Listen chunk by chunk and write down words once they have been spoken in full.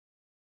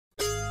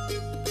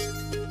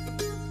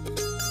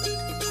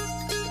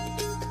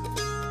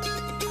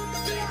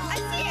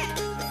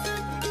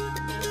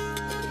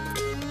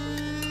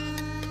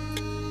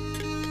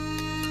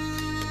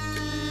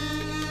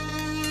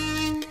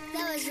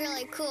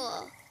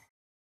school.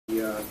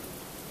 The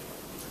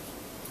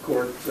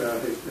court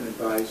has been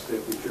advised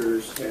that the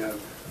jurors have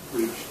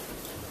reached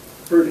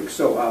verdicts.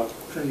 So I'll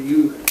turn to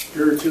you,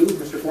 Juror 2,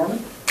 Mr.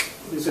 Foreman.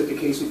 Is it the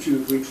case that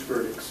you've reached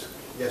verdicts?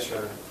 Yes, Your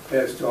Honor.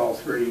 As to all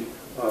three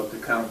of the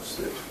counts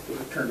that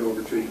were turned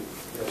over to you?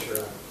 Yes, Your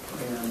Honor.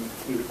 And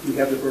you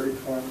have the verdict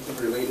forms and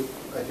related?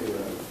 I do, Your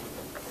Honor.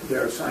 They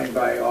are signed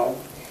by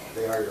all?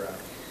 They are, Your Honor.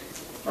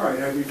 All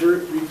right, I've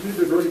reviewed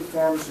the verdict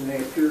forms and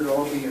they appear to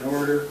all be in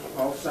order,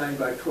 all signed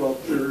by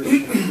 12 jurors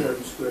in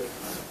accordance with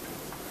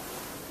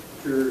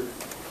juror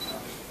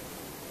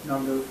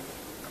number.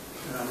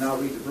 And I'll now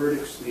read the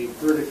verdicts. The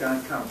verdict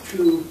on count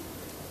 2,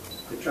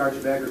 the charge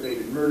of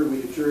aggravated murder.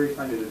 We, the jury,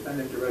 find the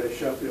defendant, Doretta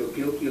Scheffield,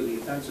 guilty of the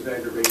offense of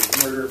aggravated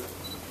murder.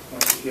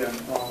 Once again,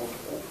 all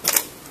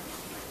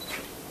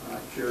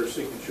juror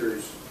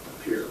signatures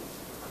appear.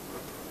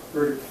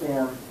 Verdict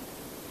form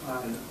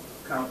on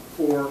count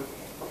 4,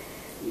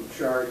 the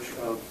charge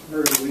of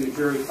murder. We, the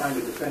jury, find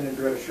the defendant,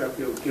 Doretta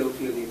Scheffield,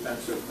 guilty of the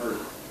offense of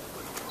murder.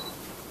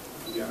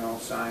 Again, all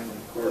signed in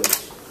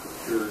accordance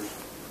with jurors'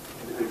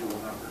 individual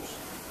numbers.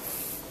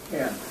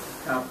 And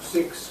count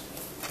 6,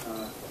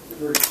 the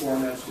verdict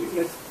form as to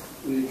it.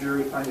 We, the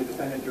jury, find the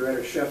defendant,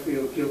 Doretta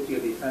Scheffield, guilty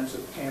of the offense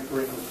of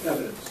tampering with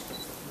evidence.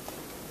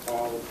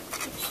 All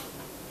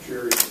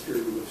juries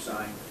appear to have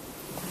signed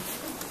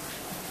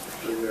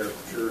for their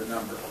juror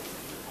number.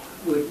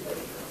 Would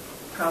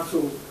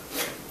counsel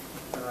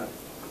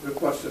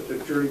request that the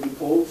jury be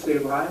polled, State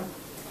of Ohio?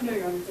 No,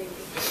 Your Honor, thank you.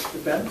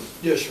 Defense?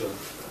 Yes, Your Honor.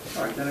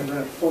 All right, then I'm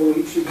going to poll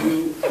each of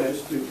you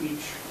as to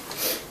each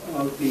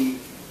of the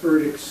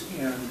verdicts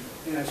and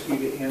ask you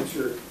to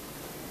answer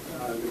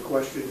the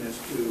question as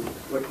to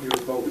what your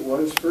vote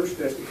was. First,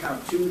 as to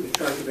count 2, the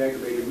charge of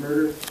aggravated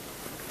murder.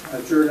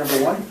 Juror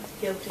number 1?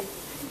 Guilty.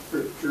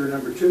 Juror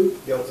number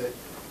 2? Guilty.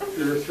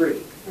 Juror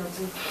 3?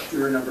 Guilty.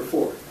 Juror number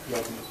 4?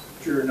 Guilty.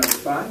 Juror number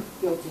 5?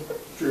 Guilty.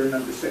 Juror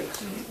number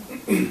 6?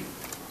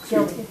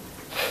 Guilty.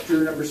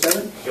 Juror number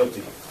 7?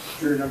 Guilty.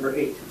 Juror number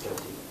 8?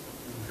 Guilty.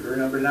 Juror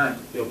number 9?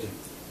 Guilty.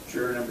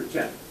 Juror number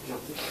 10?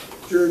 Guilty.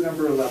 Juror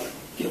number 11?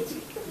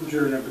 Guilty. And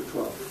juror number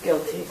 12?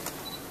 Guilty.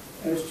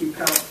 As to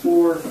count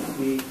 4,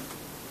 the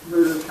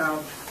murder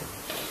count,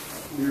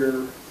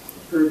 your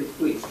verdict,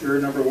 please. Juror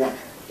number 1?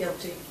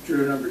 Guilty.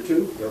 Juror number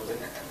 2? Guilty.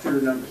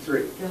 Juror number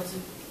 3?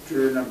 Guilty.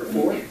 Juror number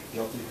 4?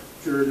 Guilty.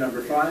 Juror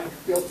number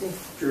 5? Guilty.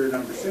 Juror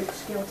number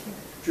 6? Guilty.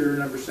 Juror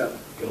number 7?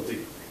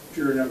 Guilty.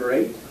 Juror number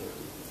 8?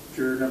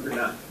 Juror number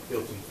 9?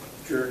 Guilty.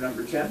 Juror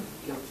number 10?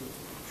 Guilty.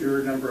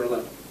 Juror number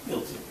 11?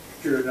 Guilty.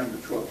 Juror number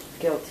 12?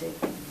 Guilty.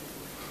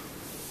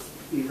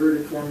 The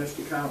verdict form is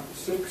to count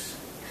 6,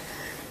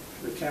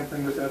 the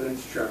tampering with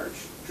evidence charge.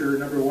 Juror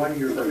number 1,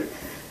 your verdict.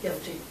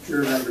 Guilty.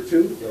 Juror number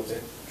 2? Guilty.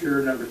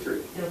 Juror number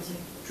 3? Guilty.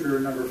 Juror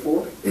number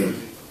 4?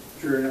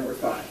 Juror number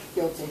 5?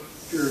 Guilty.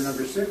 Juror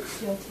number 6?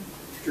 Guilty.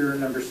 Juror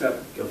number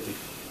 7? Guilty.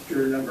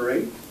 Juror number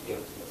 8?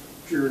 Guilty.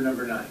 Juror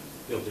number 9?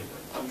 Guilty.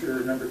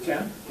 Juror number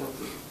 10?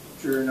 Guilty.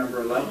 Juror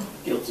number 11?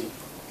 Guilty.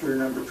 Juror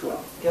number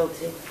 12?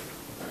 Guilty.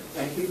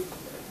 Thank you.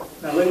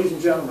 Now, ladies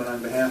and gentlemen,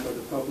 on behalf of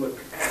the public,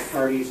 the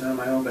parties, and on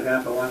my own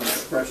behalf, I want to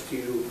express to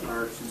you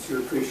our sincere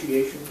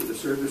appreciation for the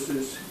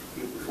services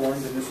you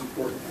performed in this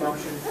important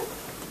function.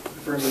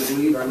 I firmly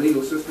believe our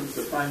legal system is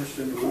the finest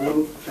in the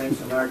world,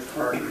 thanks in large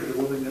part to the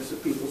willingness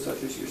of people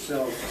such as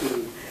yourselves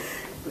to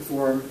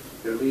perform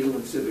their legal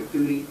and civic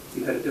duty.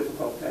 You had a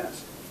difficult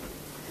task.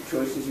 The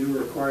choices you were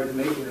required to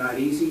make were not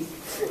easy.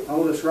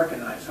 All of us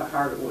recognize how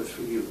hard it was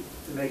for you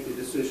to make the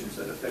decisions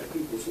that affect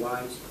people's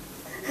lives.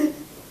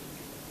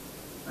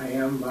 I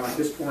am, at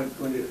this point,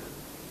 going to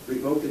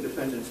revoke the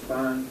defendant's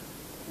bond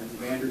and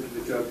demand her to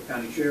the Geauga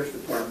County Sheriff's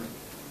Department.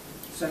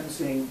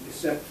 Sentencing is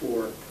set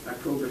for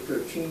October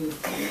 13th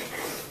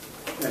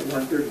at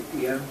 1:30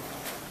 p.m.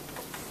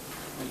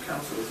 And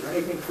counsel, is there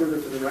anything further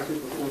for the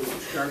record before we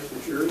discharge the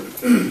jury?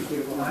 State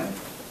of Ohio?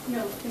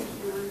 No, thank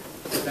you, Your Honor.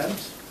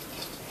 Defense?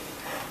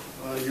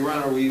 Your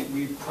Honor,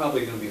 we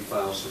probably going to be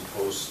filing some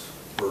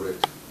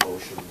post-verdict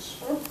motions.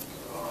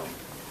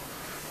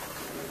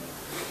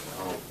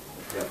 I'll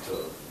have to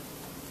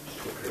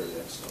prepare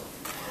that stuff.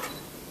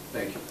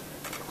 Thank you.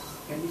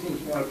 Anything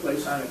you want to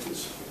place on at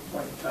this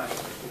point in time?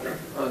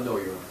 No,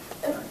 Your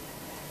Honor.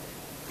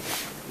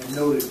 And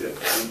noted that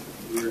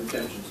your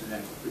intentions in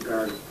that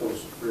regard of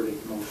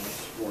post-verdict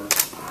motions or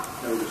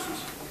notices.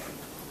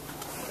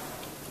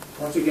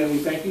 Once again, we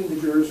thank you. The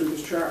jurors are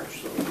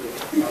discharged. So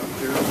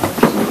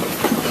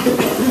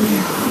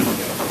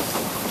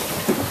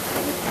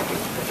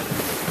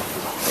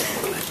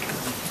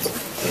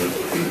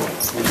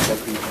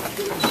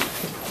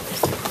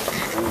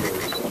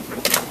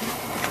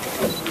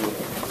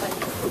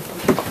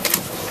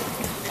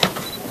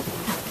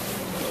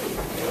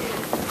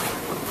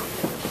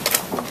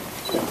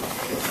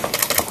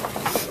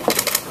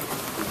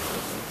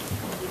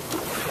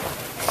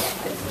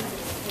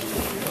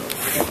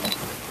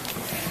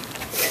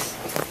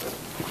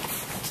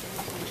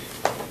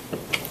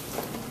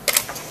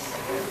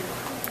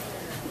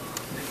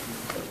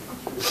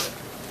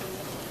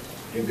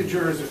give the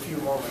jurors a few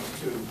moments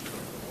to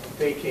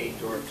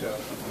vacate or to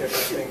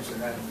different things,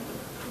 and then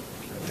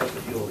have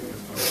to deal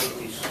with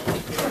these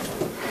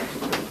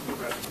the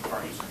rest of the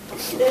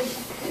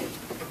parties.